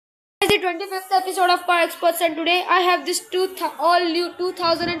The 25th episode of Car Experts, and today I have this all new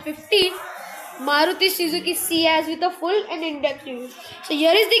 2015 Maruti Suzuki Claz with a full and in-depth review. So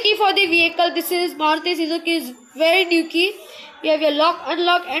here is the key for the vehicle. This is Maruti Suzuki's very new key. You have your lock,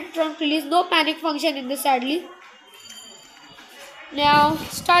 unlock and trunk release. No panic function in this, sadly. Now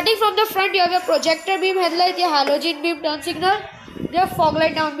starting from the front, you have your projector beam headlight, your halogen beam turn signal, your fog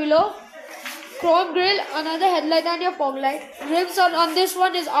light down below, chrome grille, another headlight and your fog light. Rims on this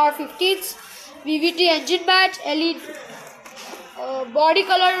one is R15s, VVT engine badge, LED body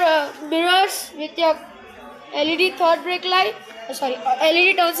color mirrors with your LED third brake light,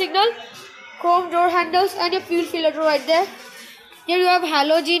 LED turn signal, chrome door handles and your fuel filter right there. Here you have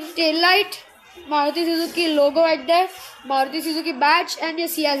halogen tail light, Maruti Suzuki logo right there, Maruti Suzuki badge and your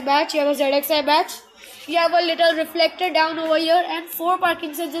Claz badge. You have a ZXI badge. You have a little reflector down over here and 4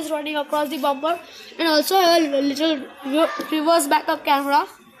 parking sensors running across the bumper, and also a little reverse backup camera.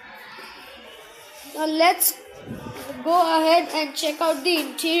 Now let's go ahead and check out the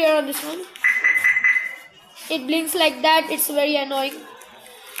interior on this one. It blinks like that, it's very annoying.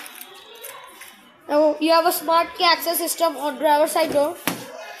 Now you have a smart key access system on driver side door,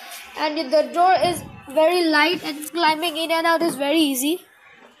 and the door is very light and climbing in and out is very easy.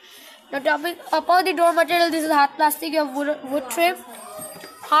 Now topping upon the door material, this is hard plastic. You have wood trim,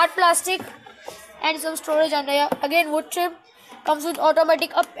 hard plastic and some storage under here. Again wood trim, comes with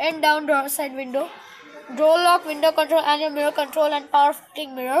automatic up and down door side window, door lock, window control and your mirror control and power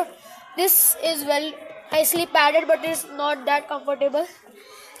fitting mirror. This is well nicely padded but it's not that comfortable.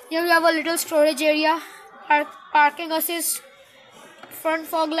 Here we have a little storage area, parking assist, front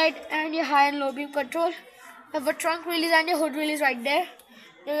fog light and your high and low beam control. You have a trunk release and your hood release right there.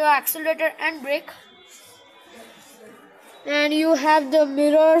 Your accelerator and brake, and you have the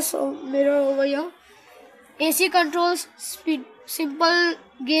mirror over here. AC controls, speed, simple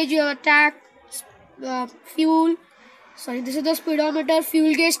gauge, your tach, fuel. This is the speedometer,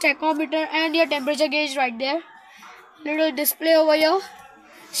 fuel gauge, tachometer, and your temperature gauge right there. Little display over here.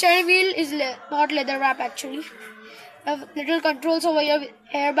 Steering wheel is not leather wrap actually. Have little controls over here with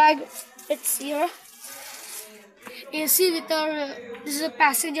airbag. It's here. AC with our this is a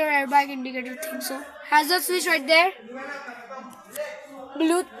passenger airbag indicator thing. So hazard switch right there.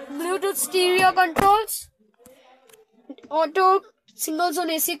 Bluetooth stereo controls. Auto single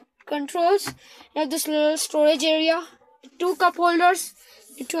zone AC controls. You have this little storage area. 2 cup holders.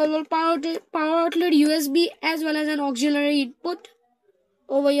 12 volt power outlet, USB as well as an auxiliary input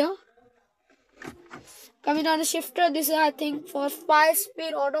over here. Coming on the shifter, this is I think for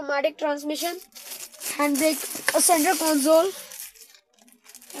 5-speed automatic transmission. Handbrake, a center console.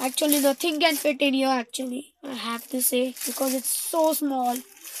 Actually nothing can fit in here actually, I have to say, because it's so small.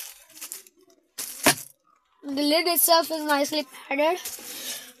 The lid itself is nicely padded.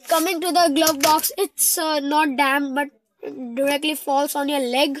 Coming to the glove box, it's not damp but directly falls on your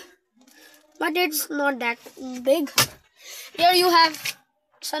leg, but it's not that big. Here you have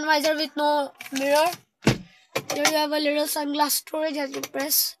sun visor with no mirror. Here you have a little sunglass storage as you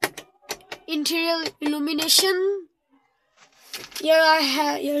press. Interior illumination. Here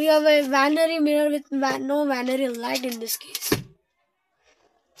you have a vanity mirror with no vanity light in this case.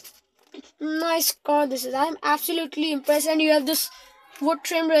 Nice car this is. I'm absolutely impressed. And you have this wood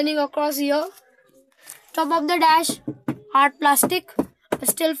trim running across here. Top of the dash, hard plastic,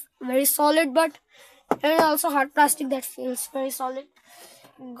 still very solid, but there is also hard plastic that feels very solid.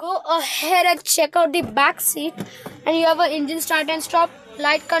 Go ahead and check out the back seat, and you have an engine start and stop,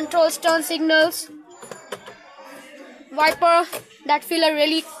 light controls, turn signals, wiper that feel a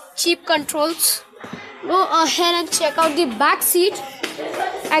really cheap controls. Go ahead and check out the back seat.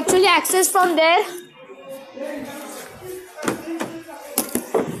 Actually access from there.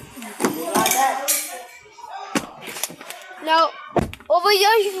 Now over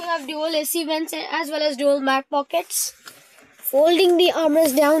here you have dual AC vents as well as dual back pockets. Folding the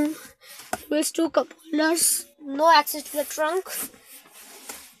armrest down with 2 cup holders, no access to the trunk.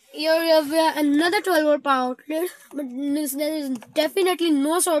 Here you have another 12 volt power outlet, but there is definitely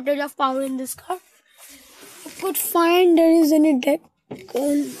no shortage of power in this car. I could find there is any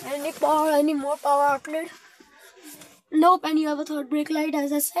more power outlet. Nope, and you have a third brake light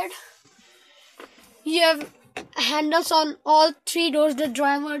as I said. You have handles on all 3 doors. The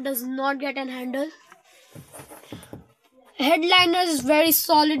driver does not get an handle. Headliner is very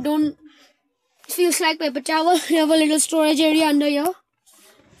solid, feels like paper towel. You have a little storage area under here.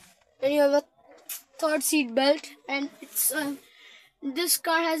 And you have a third seat belt, and it's this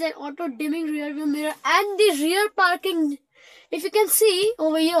car has an auto dimming rear view mirror and the rear parking. If you can see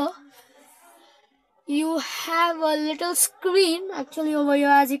over here, you have a little screen actually over here,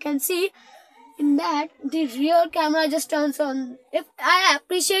 as you can see. In that, the rear camera just turns on. If I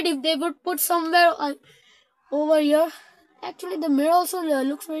appreciate if they would put somewhere over here. Actually, the mirror also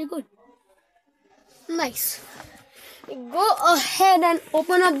looks very good. Nice. Go ahead and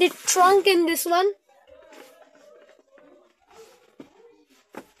open up the trunk in this one.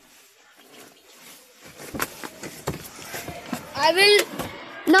 I will.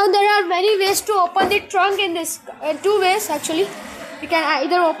 Now there are many ways to open the trunk in this. Two ways actually. You can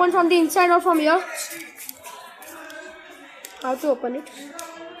either open from the inside or from here. How to open it?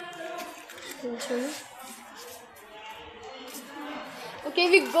 I'll show you. Okay,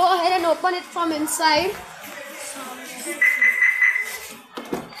 we go ahead and open it from inside.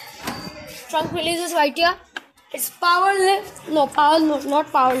 Trunk releases right here. It's power lift. No,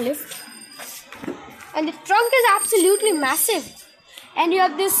 not power lift. And the trunk is absolutely massive. And you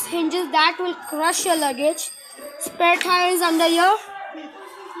have these hinges that will crush your luggage. Spare tire is under here.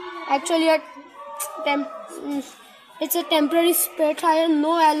 Actually, it's a temporary spare tire,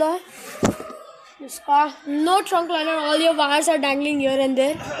 no alloy. This car, no trunk liner, all your wires are dangling here and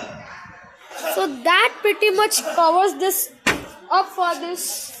there. So that pretty much covers this up for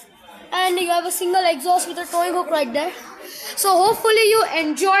this. And you have a single exhaust with a towing hook right there. So hopefully you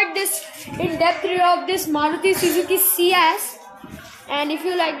enjoyed this in-depth review of this Maruti Suzuki Claz. And if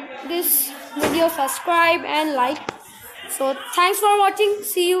you like this video, subscribe and like. So thanks for watching.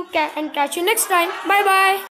 See you and catch you next time. Bye bye.